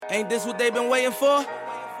Ain't this what they've been waiting for?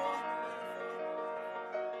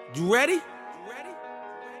 You ready?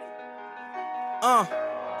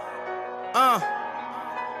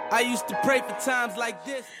 I used to pray for times like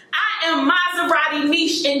this. I am Maserati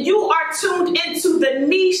Niche, and you are tuned into the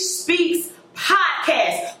Niche Speaks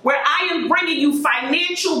podcast, where I am bringing you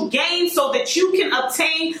financial gains so that you can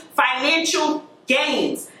obtain financial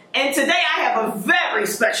gains. And today I have a very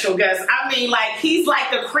special guest. I mean, like, he's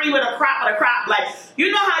like the cream of the crop. Like,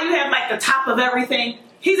 you know how you have like the top of everything?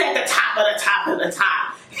 He's at the top of the top of the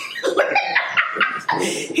top.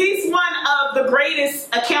 He's one of the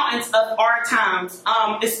greatest accountants of our times,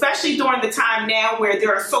 especially during the time now where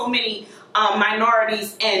there are so many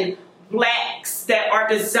minorities and blacks that are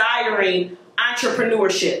desiring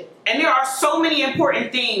entrepreneurship. And there are so many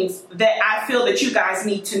important things that I feel that you guys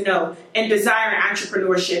need to know in desiring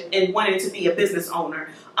entrepreneurship and wanting to be a business owner.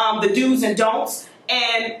 The do's and don'ts.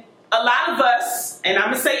 And a lot of us, and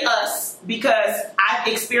I'm going to say us, because I've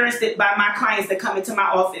experienced it by my clients that come into my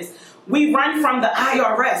office, we run from the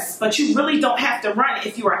IRS, but you really don't have to run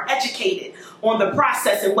if you are educated on the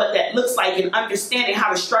process and what that looks like and understanding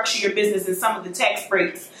how to structure your business and some of the tax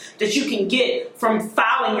breaks that you can get from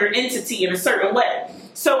filing your entity in a certain way.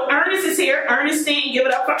 So Ernest is here. Ernestine, give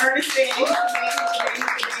it up for Ernestine.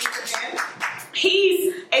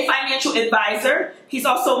 He's a financial advisor. He's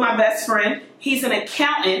also my best friend. He's an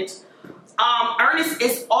accountant. Ernest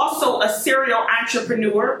is also a serial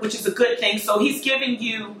entrepreneur, which is a good thing. So he's giving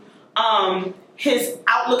you his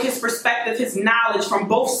outlook, his perspective, his knowledge from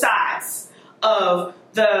both sides of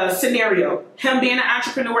the scenario. Him being an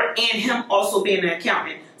entrepreneur and him also being an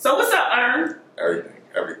accountant. So what's up, Ern?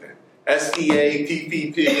 Everything. SBA,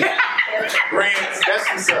 PPP, grants, that's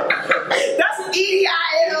what's up. That's what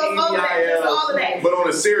EIL, all of that. But on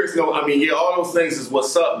a serious note, I mean, yeah, all those things is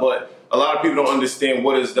what's up, but a lot of people don't understand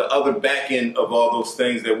what is the other back end of all those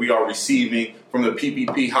things that we are receiving from the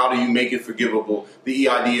PPP. How do you make it forgivable? The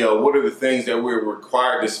EIDL, what are the things that we're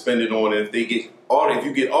required to spend it on? And if they get audited, if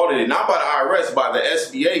you get audited, not by the IRS, by the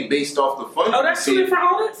SBA based off the funding. Oh, that's two different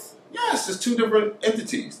audits? Yes, it's two different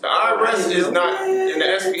entities. The IRS is not, and the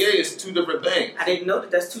SBA is two different things. I didn't know that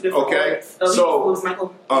that's two different audits. Okay, so, was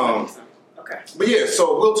Michael? Okay. But yeah,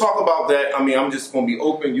 so we'll talk about that. I mean, I'm just going to be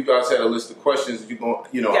open. You guys had a list of questions. You're going,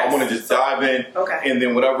 yes. I want to just dive in. Okay. And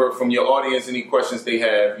then whatever from your audience, any questions they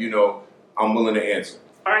have, I'm willing to answer.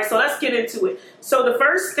 All right, so let's get into it. So the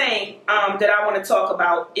first thing that I want to talk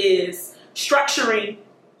about is structuring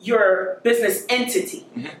your business entity.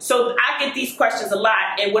 Mm-hmm. So I get these questions a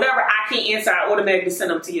lot, and whatever I can't answer, I automatically send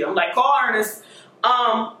them to you. I'm like, call Ernest.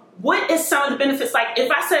 What is some of the benefits? Like, if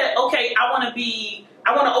I said, okay, I want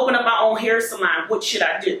to open up my own hair salon, what should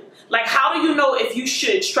I do? Like, how do you know if you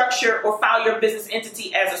should structure or file your business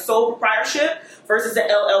entity as a sole proprietorship versus an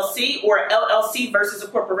LLC, or an LLC versus a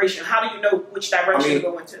corporation? How do you know which direction to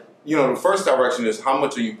go into? The first direction is, how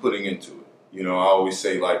much are you putting into it? I always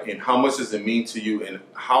say, like, and how much does it mean to you, and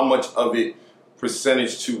how much of it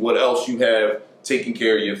percentage to what else you have taking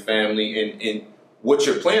care of your family, and what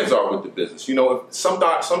your plans are with the business.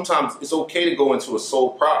 Sometimes it's okay to go into a sole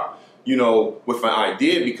prop, with an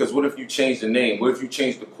idea, because what if you change the name? What if you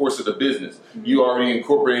change the course of the business? Mm-hmm. You already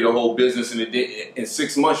incorporated a whole business, and in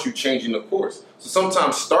 6 months you're changing the course. So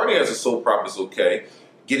sometimes starting as a sole prop is okay,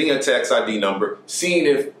 getting a tax ID number, seeing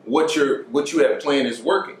if what you have planned is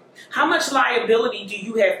working. How much liability do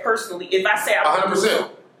you have personally? If I say 100%.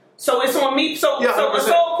 So it's on me. So a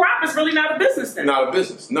sole prop is really not a business then? Not a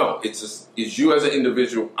business. No, it's you as an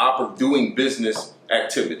individual doing business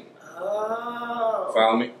activity. Oh.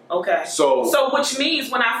 Follow me? Okay. So which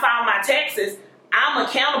means when I file my taxes, I'm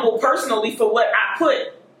accountable personally for what I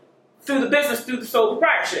put through the business, through the sole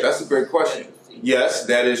proprietorship. That's a great question. Yes,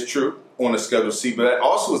 that is true on a Schedule C, but that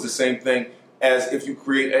also is the same thing as if you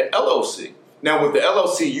create an LLC. Now, with the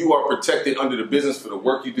LLC, you are protected under the business for the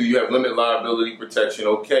work you do. You have limited liability protection,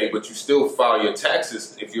 okay, but you still file your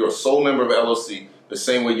taxes if you're a sole member of an LLC the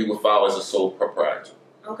same way you would file as a sole proprietor.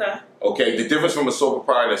 Okay. Okay, the difference from a sole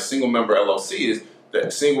proprietor and a single member LLC is that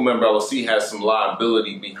a single member LLC has some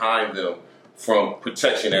liability behind them from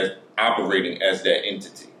protection as operating as that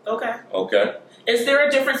entity. Okay. Okay. Is there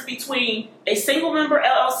a difference between a single member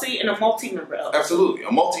LLC and a multi-member LLC? Absolutely.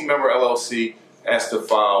 A multi-member LLC has to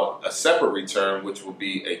file a separate return, which will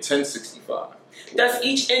be a 1065. Does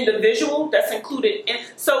each individual that's included in...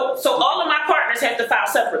 So all of my partners have to file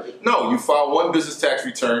separately? No, you file one business tax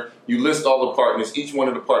return, you list all the partners, each one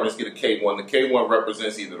of the partners get a K1. The K1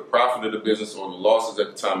 represents either the profit of the business or the losses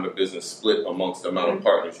at the time of the business split amongst the amount of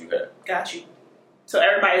partners you have. Got you. So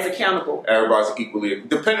everybody's accountable. Everybody's equally,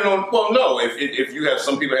 depending on, well, no, if you have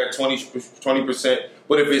some people have 20%,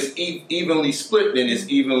 But if it's evenly split, then it's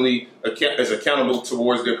evenly is accountable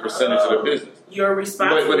towards their percentage of the business. You're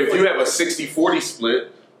responsible. But if you have a 60-40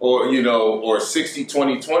 split, or or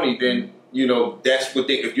 60-20-20, then that's what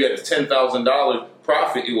they. If you had a $10,000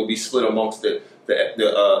 profit, it will be split amongst the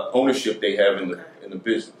ownership they have in the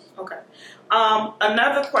business. Okay.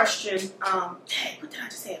 Another question. What did I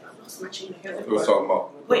just have? I lost my chain of thought. We were talking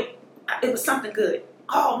about. Wait, it was something good.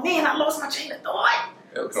 Oh man, I lost my chain of thought.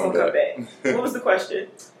 It'll It's gonna come back. What was the question?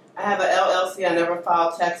 I have an LLC. I never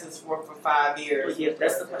filed taxes for 5 years. Yeah,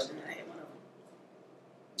 that's the question that I had. One of them.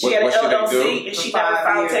 She What had an should they LLC do? and For she never 5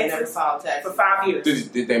 filed years, never taxes filed taxes. for 5 years.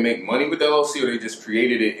 Did they make money with the LLC, or they just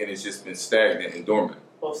created it and it's just been stagnant and dormant?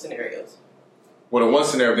 Both scenarios. Well, in one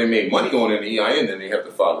scenario, if they made money on an EIN, then they have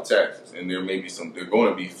to file the taxes, and there may be there are going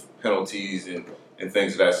to be penalties and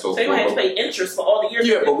things of that sort. So you don't have to pay interest for all the years.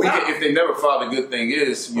 Yeah, but wow. if they never filed, the good thing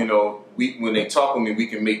is, when they talk with me, we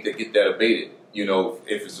can get that abated.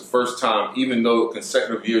 If it's the first time, even though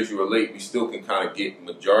consecutive years you were late, we still can kind of get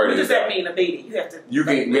majority. What does of that mean, abated? You have to.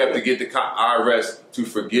 We have to get the IRS to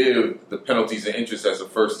forgive the penalties and interest as the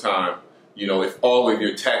first time. If all of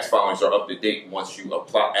your tax filings are up to date once you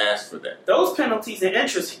ask for that. Those penalties and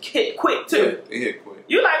interest hit quick too. Yeah, they hit quick.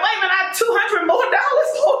 You're like, wait a minute, I have $200 more.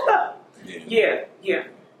 Hold up. Yeah.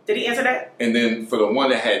 Did he answer that? And then for the one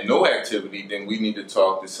that had no activity, then we need to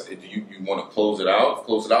talk. Do you want to close it out?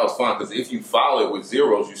 Close it out is fine, because if you file it with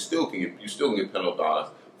zeros, you still can get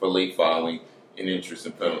penalized for late filing and interest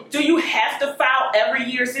and penalties. Do you have to file every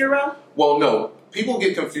year 0? Well, no. People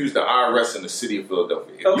get confused, the IRS and the city of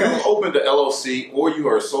Philadelphia. If Okay. you opened an LLC or you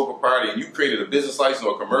are a sole proprietor and you created a business license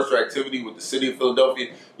or a commercial activity with the city of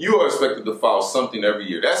Philadelphia, you are expected to file something every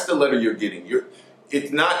year. That's the letter you're getting.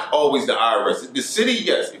 It's not always the IRS. The city,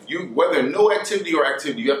 yes. Whether no activity or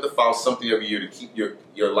activity, you have to file something every year to keep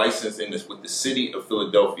your license in this with the city of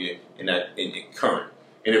Philadelphia in current.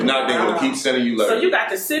 And if not, they're going to keep sending you letters. So you got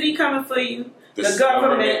the city coming for you. The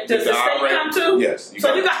government, does the state come too? Yes. You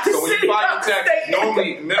got the when city you file your state. taxes,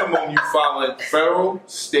 normally minimum you filing federal,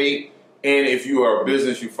 state, and if you are a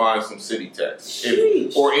business, you find some city tax.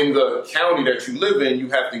 Sheesh. Or in the county that you live in, you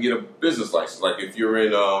have to get a business license. Like if you're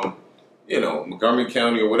in, Montgomery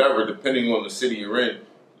County or whatever, depending on the city you're in,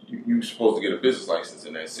 you're supposed to get a business license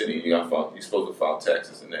in that city. You're supposed to file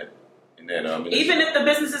taxes in that. Even if the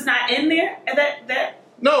business is not in there, that.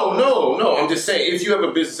 No. I'm just saying, if you have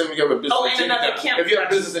a business, if you have a business in another Jenkintown, county. if you have a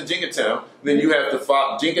business in Jenkintown, then you have to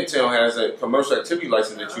file. Jenkintown has a commercial activity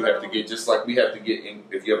license that you have to get, just like we have to get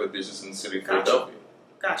if you have a business in the city of Philadelphia.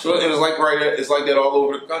 Gotcha. So, and it's like that all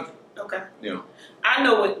over the country. Okay. You know. I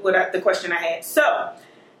know the question I had. So,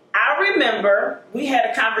 I remember we had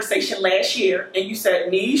a conversation last year, and you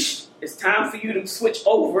said, Niche, it's time for you to switch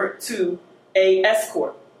over to a S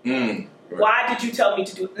corp. Right. Why did you tell me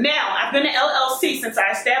to do it? Now, I've been an LLC since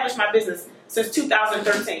I established my business since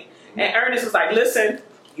 2013. And Ernest was like, listen,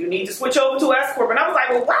 you need to switch over to S corp. And I was like,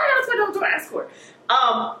 well, why did I switch over to S corp?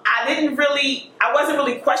 I wasn't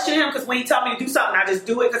really questioning him, because when he told me to do something, I just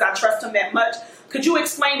do it because I trust him that much. Could you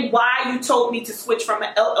explain why you told me to switch from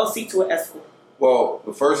an LLC to an S corp? Well,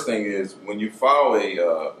 the first thing is when you file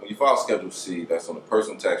Schedule C, that's on a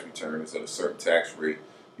personal tax return, it's at a certain tax rate.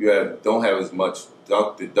 You don't have as much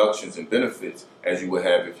deductions and benefits as you would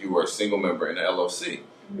have if you were a single member in an LLC.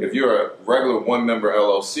 Mm-hmm. If you're a regular one-member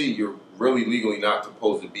LLC, you're really legally not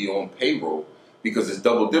supposed to be on payroll, because it's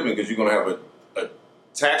double dipping, because you're going to have a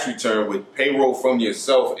tax return with payroll from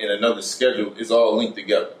yourself and another schedule. It's all linked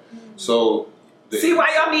together. Mm-hmm. So see why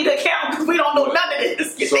y'all need an account, because we don't know none of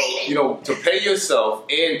this. So, to pay yourself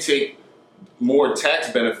and take more tax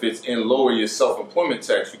benefits and lower your self-employment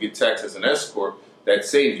tax, you get taxed as an S corp. That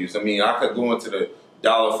saves you. So, I mean, I could go into the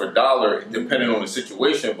dollar for dollar depending on the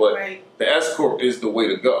situation, but the S corp is the way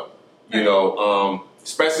to go. You know,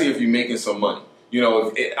 especially if you're making some money. You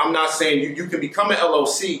know, I'm not saying you can become an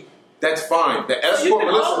LLC. That's fine. The S corp. You can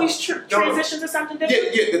always transition to something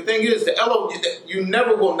different. Yeah. The thing is, you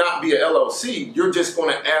never will not be an LLC. You're just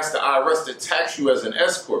going to ask the IRS to tax you as an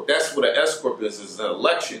S corp. That's what an S corp is an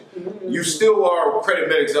election. Mm-hmm. You still are Credit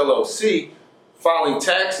Medics LLC, filing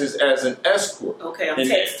taxes as an S corp. Okay, I'm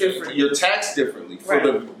taxed differently. You're taxed differently for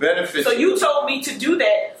the benefits. So you told me to do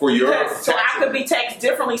that for your so I could be taxed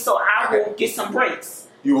differently, so I will get some breaks.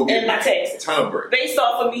 You will get my taxes. Ton of breaks based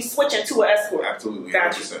off of me switching to an S corp. Absolutely,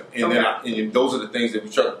 gotcha. 100%. And then those are the things that we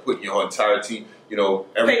try to put in your entirety. You know,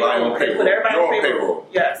 everybody on payroll. You're on payroll.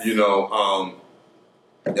 Yes. You know,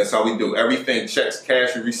 that's how we do everything. Checks,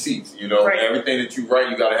 cash, and receipts. You know, everything that you write,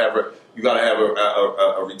 you got to have you got to have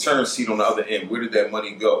a return receipt on the other end. Where did that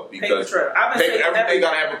money go? Because paper trail. I've been saying everything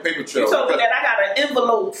got to have a paper trail. You told me that I got an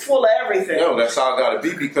envelope full of everything. No, that's how it got to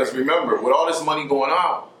be. Because remember, with all this money going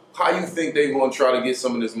out, how you think they're going to try to get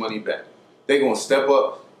some of this money back? They're going to step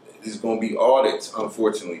up. There's going to be audits,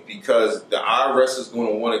 unfortunately, because the IRS is going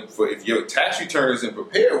to want to. If your tax return isn't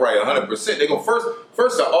prepared right, 100%, they're going first.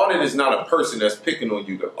 The audit is not a person that's picking on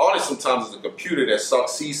you. The audit sometimes is a computer that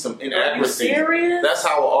sees some inaccuracies. Are you serious? That's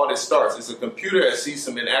how an audit starts. It's a computer that sees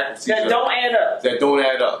some inaccuracies that don't add up. That don't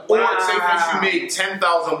add up. Wow. Or say for instance, you made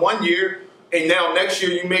 $10,000 one year, and now next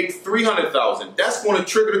year you make $300,000. That's going to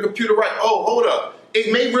trigger the computer. Right? Oh, hold up.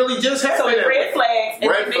 It may really just happen. So red flags.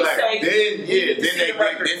 Red flag. Then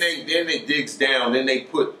it digs down. Then they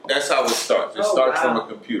put. That's how it starts. It starts from a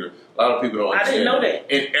computer. A lot of people don't understand. I didn't know that.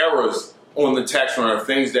 And errors on the tax return,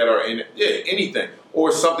 things that are in anything,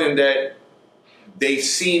 or something that they've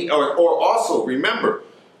seen, or also remember,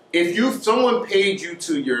 if someone paid you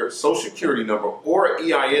to your Social Security number or an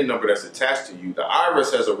EIN number that's attached to you, the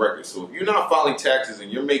IRS has a record. So if you're not filing taxes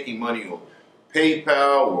and you're making money on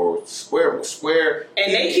PayPal or Square,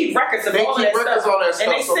 and they keep records of all that stuff.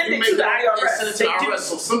 And they send it to the IRS.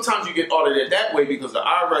 So sometimes you get audited that way because the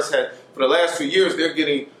IRS had, for the last 2 years, they're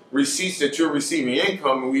getting receipts that you're receiving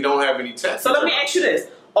income and we don't have any tax. So let me ask you this.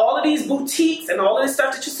 All of these boutiques and all of this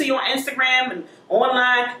stuff that you see on Instagram and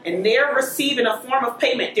online, and they're receiving a form of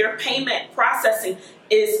payment. Their payment processing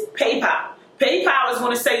is PayPal. PayPal is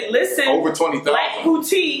going to say, listen, over 20,000. Black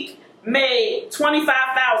boutique made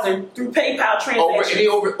 $25,000 through PayPal transactions.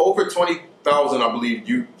 Over 20,000, I believe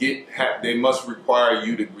they must require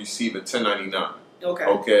you to receive a 1099.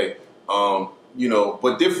 Okay.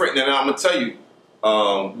 But different. And I'm gonna tell you,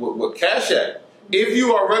 with Cash App, if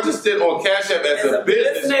you are registered on Cash App as a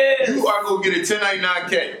business, you are gonna get a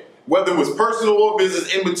 1099K. Whether it was personal or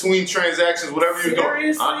business, in between transactions, whatever you're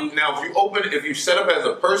doing. Now, if you set up as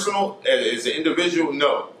a personal, as an individual,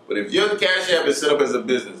 no. But if your Cash App is set up as a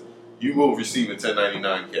business, you will receive a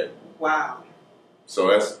 1099K. Wow. So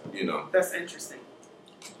that's, That's interesting.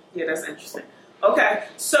 Yeah, that's interesting. Okay,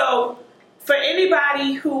 so for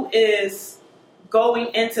anybody who is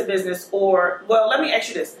going into business let me ask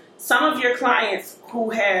you this. Some of your clients who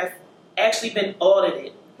have actually been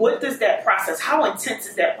audited, what does that process, how intense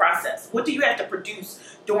is that process? What do you have to produce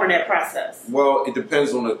during that process? Well, it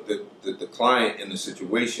depends on the client and the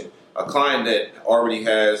situation. A client that already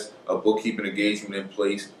has a bookkeeping engagement in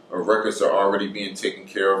place, or records are already being taken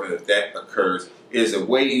care of, and if that occurs, is a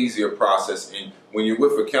way easier process. And when you're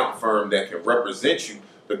with an accounting firm that can represent you,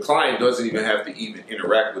 the client doesn't even have to even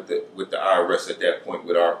interact with the IRS at that point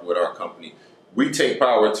with our company. We take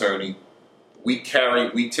power of attorney. We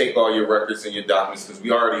take all your records and your documents because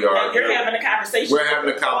we already are. And you're having a conversation. We're having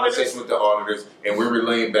a conversation with the auditors, and we're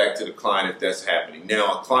relaying back to the client if that's happening.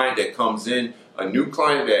 Now, a client that comes in, a new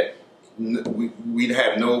client that we'd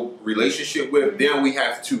have no relationship with, then we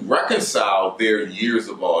have to reconcile their years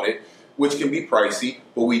of audit, which can be pricey,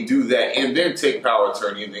 but we do that and then take power of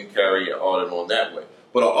attorney and then carry an audit on that way.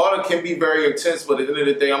 But an audit can be very intense, but at the end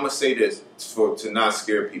of the day, I'm going to say this to not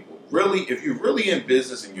scare people. Really, if you're really in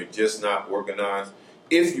business and you're just not organized,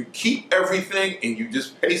 if you keep everything and you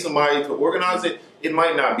just pay somebody to organize it, it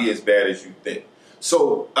might not be as bad as you think.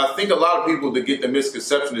 So I think a lot of people that get the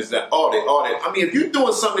misconception is that audit. I mean, if you're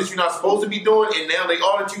doing something that you're not supposed to be doing and now they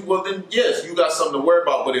audit you, well then yes, you got something to worry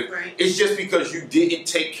about. But if it's just because you didn't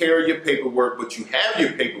take care of your paperwork, but you have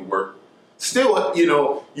your paperwork, still,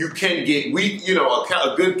 you can get,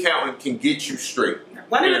 a good accountant can get you straight.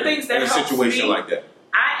 One of the things that helps me, in a situation like that,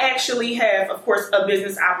 I actually have, of course, a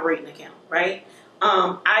business operating account, right?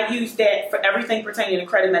 I use that for everything pertaining to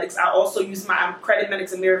Credimedics. I also use my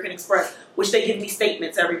Credimedics American Express, which they give me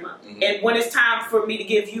statements every month. Mm-hmm. And when it's time for me to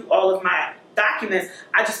give you all of my documents,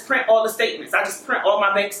 I just print all the statements. I just print all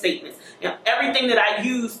my bank statements. Everything that I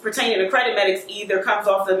use pertaining to Credimedics either comes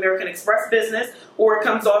off the American Express business or it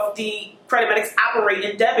comes off the Credimedics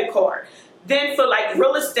operating debit card. Then for like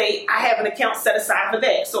real estate, I have an account set aside for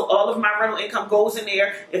that. So all of my rental income goes in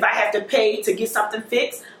there. If I have to pay to get something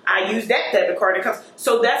fixed, I use that debit card that comes.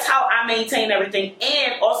 So that's how I maintain everything,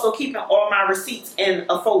 and also keeping all my receipts in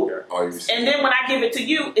a folder. And then when I give it to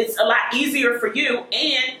you, it's a lot easier for you,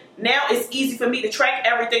 and now it's easy for me to track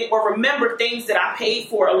everything or remember things that I paid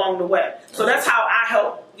for along the way. So that's how I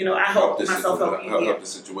help. I help myself help the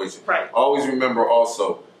situation. Right. Always remember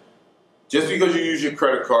also, just because you use your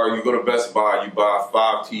credit card, you go to Best Buy, you buy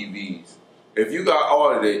 5 TVs. If you got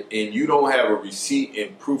audited and you don't have a receipt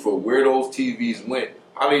and proof of where those TVs went,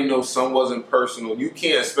 how do you know some wasn't personal? You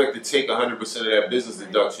can't expect to take 100% of that business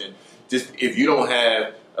deduction just if you don't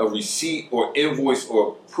have a receipt or invoice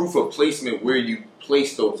or proof of placement where you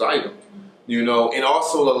place those items. You know, and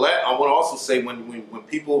also I want to also say when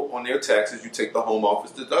people on their taxes, you take the home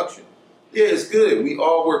office deduction. Yeah, it's good. We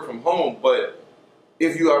all work from home, but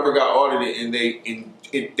if you ever got audited and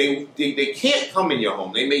they can't come in your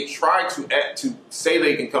home, they may try to say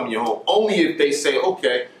they can come in your home only if they say,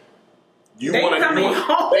 okay, you want to come in your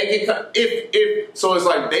home. They can come, if so, it's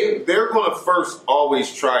like they're going to first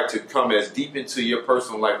always try to come as deep into your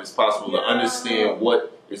personal life as possible to understand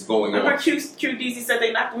what is going on. Remember QDZ said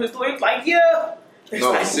they knocked on his door. He's like, yeah.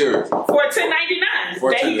 No, like, serious. For a 1099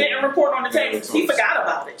 that he didn't report on the tax. He forgot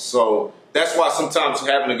about it. So that's why sometimes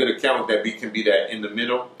having a good accountant that we can be that in the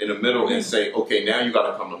middle and say, okay, now you got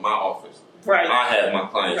to come to my office. Right. I have my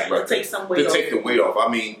clients to take some weight off. To take the weight off. I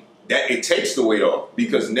mean, that it takes the weight off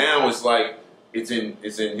because now it's like it's in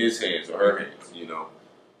his hands or her hands, you know.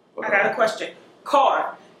 I got a question.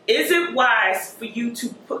 Car. Is it wise for you to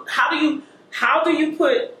put? How do you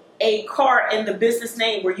put a car in the business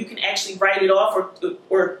name where you can actually write it off, or if you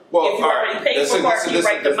already paid for a car, can you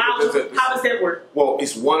write the miles? How does that work? Well,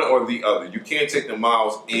 it's one or the other. You can't take the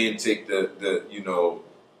miles and take the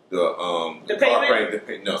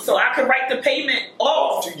payment. No. So I can write the payment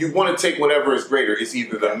off. You want to take whatever is greater. It's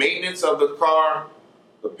either the maintenance of the car,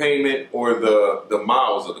 the payment, or the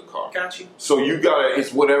miles of the car. Got you. So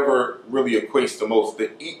it's whatever really equates the most.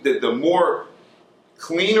 The more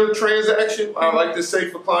cleaner transaction, I like to say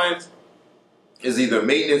for clients, is either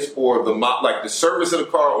maintenance or the service of the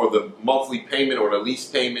car or the monthly payment or the lease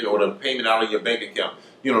payment or the payment out of your bank account.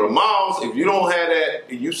 You know, the miles, if you don't have that,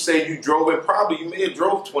 and you say you drove it, probably you may have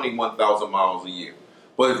drove 21,000 miles a year.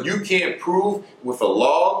 But if you can't prove with a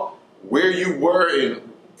log where you were in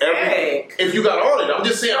if you got audited, I'm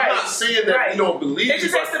just saying, I'm not saying that you don't believe it. It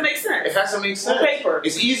just has to make sense. It has to make sense. On paper.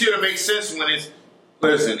 It's easier to make sense when it's,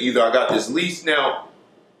 listen, either I got this lease now.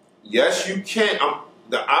 Yes, you can.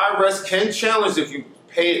 The IRS can challenge if you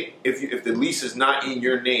pay if the lease is not in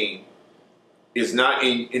your name, is not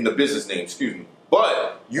in the business name. Excuse me.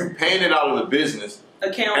 But you paying it out of the business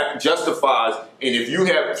account justifies, and if you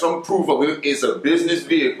have some proof of it is a business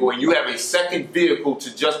vehicle, and you have a second vehicle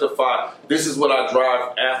to justify, this is what I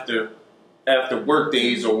drive after work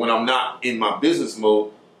days or when I'm not in my business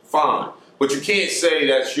mode. Fine. But you can't say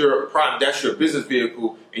that's your business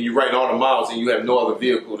vehicle and you write all the miles and you have no other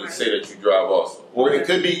vehicle to say that you drive also. Or it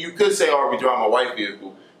could be, you could say, oh, we drive my wife's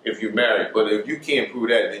vehicle if you're married. But if you can't prove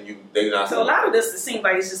that, then they're not. So a lot of this seems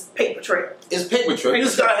like it's just paper trail. It's paper trail.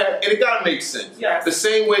 It gotta make sense. Yes. The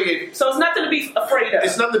same way. So it's nothing to be afraid of.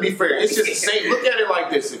 It's nothing to be afraid of. It's just the same. Look at it like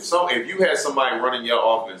this. If you had somebody running your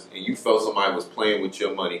office and you felt somebody was playing with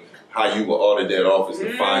your money, how you would audit that office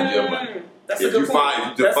and find your money. If you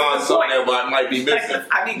find something that might be missing,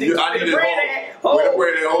 I need to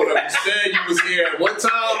hold up. You said you was here at what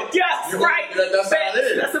time? Yes, right. That's how it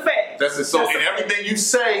is. That's a fact. That's it. So, and everything you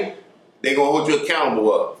say, they're gonna hold you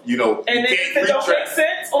accountable of. You know, and then if it don't make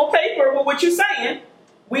sense on paper with what you're saying,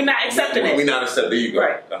 we're not accepting it. We're not accepting. There you go.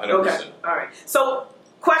 Right. 100%. Okay. All right. So,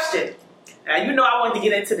 question. Now you know I wanted to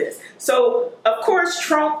get into this. So, of course,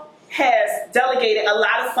 Trump has delegated a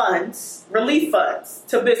lot of funds, relief funds,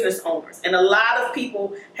 to business owners. And a lot of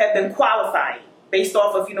people have been qualifying based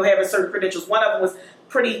off of, having certain credentials. One of them was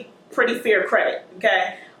pretty fair credit,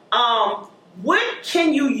 okay? What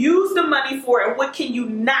can you use the money for and what can you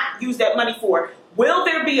not use that money for? Will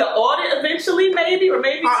there be an audit eventually, maybe, or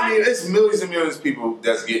maybe not? I mean, it's millions and millions of people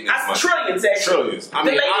that's getting this money. Trillions, actually. Trillions. The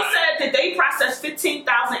lady said that they process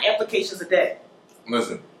 15,000 applications a day.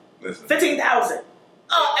 Listen. 15,000.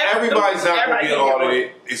 Everybody's not going to get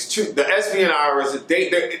audited. The SB and IRS,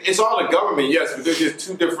 it's all the government, yes, but there's just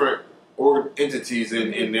two different entities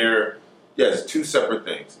in there. Yes, two separate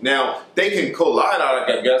things. Now, they can collide,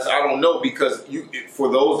 I guess. I don't know, because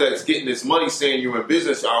for those that's getting this money saying you're in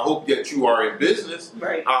business, I hope that you are in business.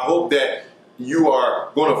 Right. I hope that you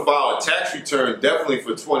are going to file a tax return definitely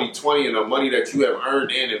for 2020 and the money that you have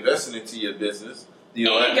earned and invested into your business.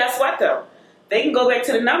 And guess what, though? They can go back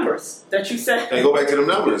to the numbers that you said. They go back to the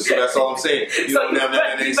numbers, so that's all I'm saying. They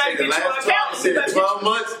say the last 12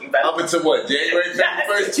 months, up until what, January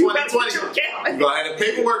 31st, 2020, you're going to have the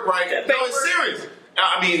paperwork right. No, it's serious.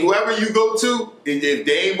 I mean, whoever you go to, if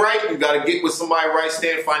they ain't right, you got to get with somebody right,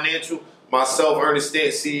 Stand Financial. Myself, Ernest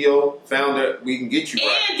Stand, CEO, founder, we can get you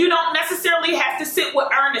right. And you don't necessarily have to sit with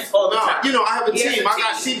Ernest all the time. I have a team. I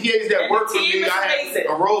got CPAs that work for me. I have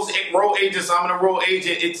enrolled agents. I'm an enrolled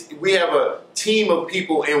agent. We have a team of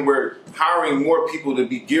people, and we're hiring more people to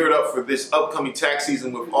be geared up for this upcoming tax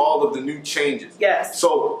season with all of the new changes. Yes.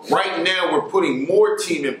 So right now, we're putting more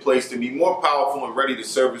team in place to be more powerful and ready to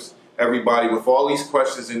service everybody with all these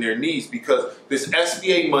questions and their needs, because this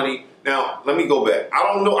SBA money. Now, let me go back. I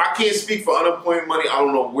don't know. I can't speak for unemployment money. I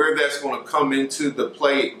don't know where that's going to come into the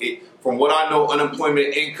play. From what I know,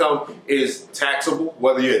 unemployment income is taxable,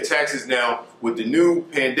 whether you're taxes now with the new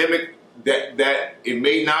pandemic. That it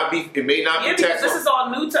may not be taxable. This is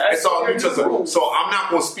all new to us. It's all new to us. So I'm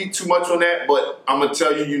not going to speak too much on that, but I'm going to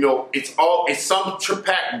tell you, it's going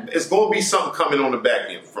to be something coming on the back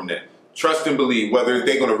end from that. Trust and believe. Whether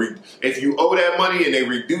they're going to, if you owe that money and they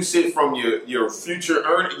reduce it from your future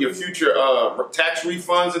tax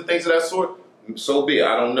refunds and things of that sort, so be it.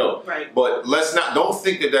 I don't know. Right. But don't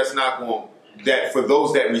think that's not going. That for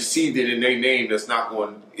those that received it in their name, it's not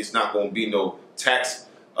going to be no tax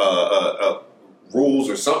rules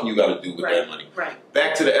or something you got to do with that money. Right.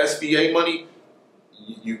 Back to the SBA money.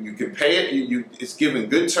 You can pay it. It's given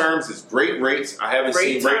good terms. It's great rates. I haven't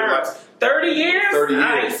seen rate like 30 years. 30 years.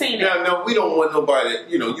 I ain't seen it. No, we don't want nobody.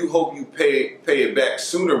 You hope you pay it back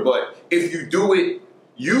sooner. But if you do it,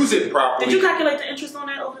 use it properly. Did you calculate the interest on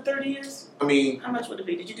that over 30 years? I mean, how much would it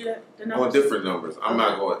be? Did you do that? On different numbers. I'm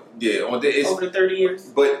not going. Yeah, over the 30 years.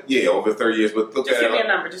 But yeah, over 30 years. But look just at give me a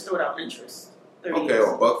number. Just throw it out interest. Okay,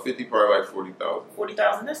 $1.50, probably like 40,000.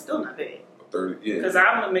 40,000. That's still not bad. 30, yeah. Because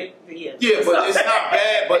I'm gonna make Yeah, but it's not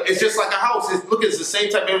bad. But it's just like a house. It's the same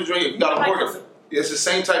type of interest rate if you got a mortgage. It's the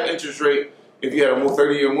same type of interest rate if you had a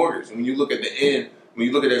 30-year mortgage. When you look at the end, when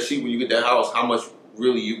you look at that sheet, when you get that house, how much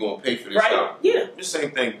really you gonna pay for this house? Yeah, the same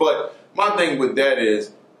thing. But my thing with that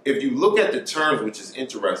is, if you look at the terms, which is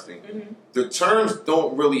interesting, the terms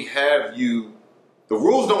don't really have you. The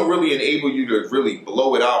rules don't really enable you to really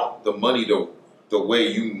blow it out the money the way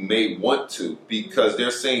you may want to, because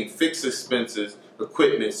they're saying fixed expenses,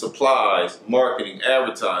 equipment, supplies, marketing,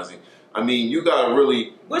 advertising. I mean, you gotta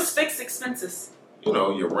really. What's fixed expenses?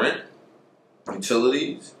 Your rent,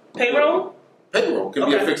 utilities, payroll. Payroll can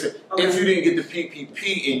be a fixed. If you didn't get the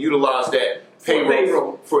PPP and utilize that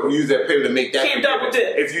payroll use that payroll to make that. Can't double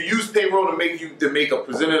dip. If you use payroll to make a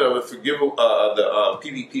percentage of the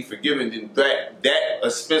PPP forgiven, then that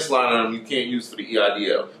expense line item you can't use for the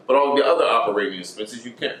EIDL. But all the other operating expenses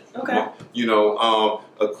you can. Okay.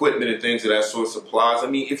 Equipment and things of that sort, supplies. I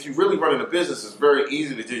mean, if you're really running a business, it's very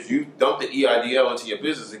easy to just dump the EIDL into your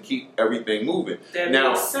business and keep everything moving. That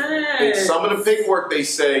makes sense. In some of the paperwork they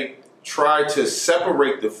say try to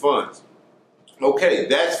separate the funds. Okay,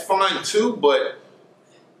 that's fine too, but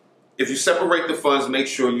if you separate the funds, make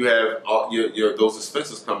sure you have all those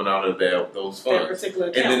expenses coming out of those funds. That particular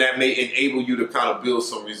account. And then that may enable you to kind of build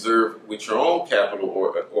some reserve with your own capital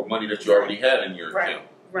or money that you already had in your account.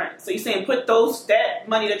 Right. So you're saying put that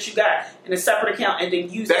money that you got in a separate account and then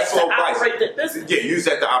use that to operate the business. Yeah, use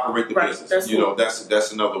that to operate the business. That's cool.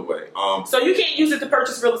 That's another way. So you can't use it to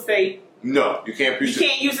purchase real estate. No, you can't. You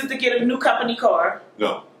can't use it to get a new company car.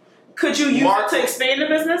 No. Could you use it to expand the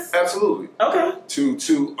business? Absolutely. Okay.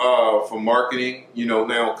 For marketing,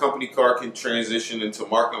 now a company car can transition into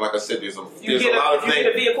marketing. Like I said, there's a lot of things. You get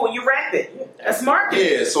a vehicle, you wrap it. That's marketing.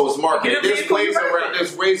 Yeah, so it's marketing. There's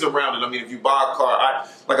ways around it. I mean, if you buy a car,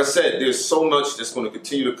 like I said, there's so much that's going to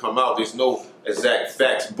continue to come out. There's no exact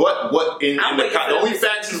facts, but the only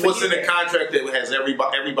facts is what's in the contract that has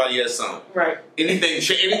everybody has signed. Right. Any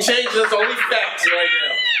changes, that's only facts right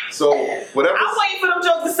now. So whatever. I'm waiting for them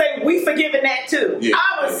jokes to say we forgiving that too. Yeah,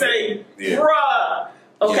 I would say, bruh.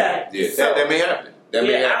 Okay. Yeah, that may happen.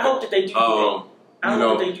 I hope that they do that. I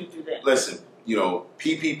hope they do that. Listen,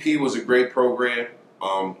 PPP was a great program.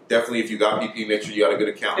 Definitely, if you got PPP, make sure you got a good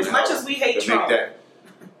account. As much as we hate Trump.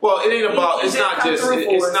 Well, it ain't about. It's not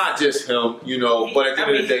just him, But at the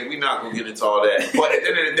end of the day, we're not gonna get into all that. But at the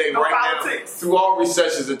end of the day, right now, through all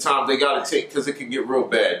recessions and times, they gotta take because it can get real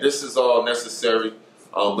bad. This is all necessary.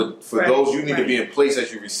 But for those, you need to be in place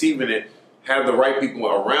as you're receiving it. Have the right people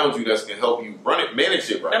around you that can help you run it,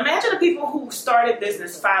 manage it right. Imagine the people who started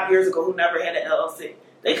business 5 years ago who never had an LLC.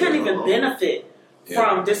 They couldn't even benefit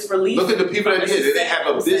from this relief. Look at the people that did. They have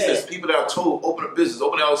a business. People that are told, open a business,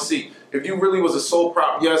 open an LLC. If you really was a sole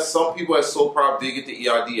prop, yes, some people at sole prop did get the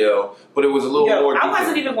EIDL, but it was a little more. I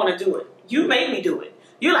wasn't even going to do it. You made me do it.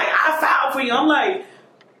 You're like, I filed for you. I'm like,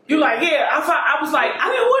 you're like, yeah, I was like,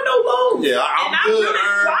 I didn't want no loans. Yeah, I'm good.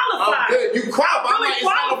 Really qualified. I'm good. You qualified. Really it's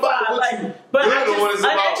not about what you but good I just, or what it's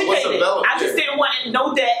about what's available. I just didn't want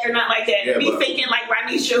no debt or nothing like that. Yeah, me thinking like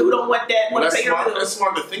Ranisha, who don't want that, want to pay her bills. That's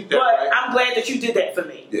smart to think that. But right? I'm glad that you did that for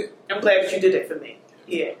me. Yeah. I'm glad that you did that for me.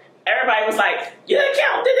 Yeah. Everybody was like, your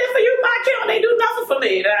account did that for you, my account, they do nothing for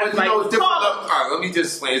me. And I was like, it's different. All right, let me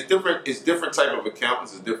just explain. It's different. It's different type of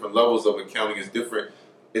accountants. It's different levels of accounting. It's different.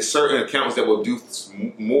 It's certain accountants that will do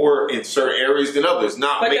more in certain areas than others.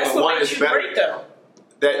 Not but making that's what one makes is you better. great, though.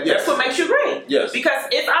 That's what makes you great. Yes. Because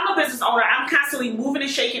if I'm a business owner, I'm constantly moving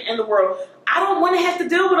and shaking in the world. I don't want to have to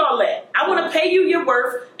deal with all that. I want to pay you your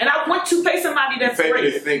worth, and I want to pay somebody that's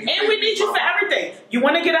great. And we need you for everything. You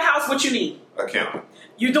want to get a house, what you need? Accountant.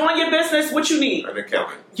 You doing your business, what you need? An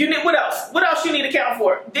accountant. You need what else? What else you need to account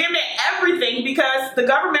for? Damn it, everything, because the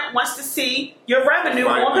government wants to see your revenue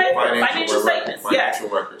on paper, financial statements. Financial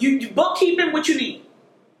records. You bookkeeping, what you need?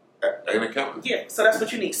 An accountant. Yeah, so that's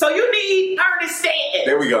what you need. So you need Ernest Stanton.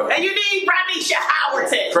 There we go. And you need Radisha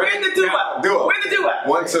Howerton. We're the do-up. Do-up. We're the do-up.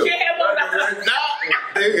 1, 2. Can't have one.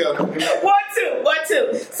 There you go. 1,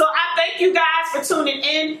 2. So I thank you guys for tuning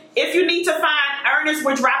in. If you need to find Ernest,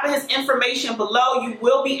 we're dropping his information below. You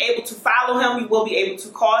will be able to follow him. You will be able to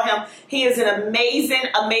call him. He is an amazing,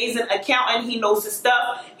 amazing accountant. He knows his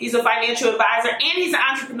stuff. He's a financial advisor, and he's an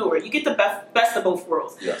entrepreneur. You get the best of both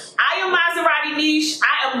worlds. Yes. I am Maserati Niche.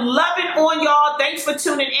 I am loving on y'all. Thanks for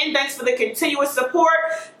tuning in. Thanks for the continuous support.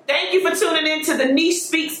 Thank you for tuning in to the Niche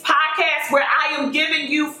Speaks podcast, where I am giving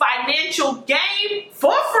you financial game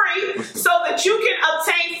for free so that you can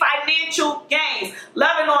obtain financial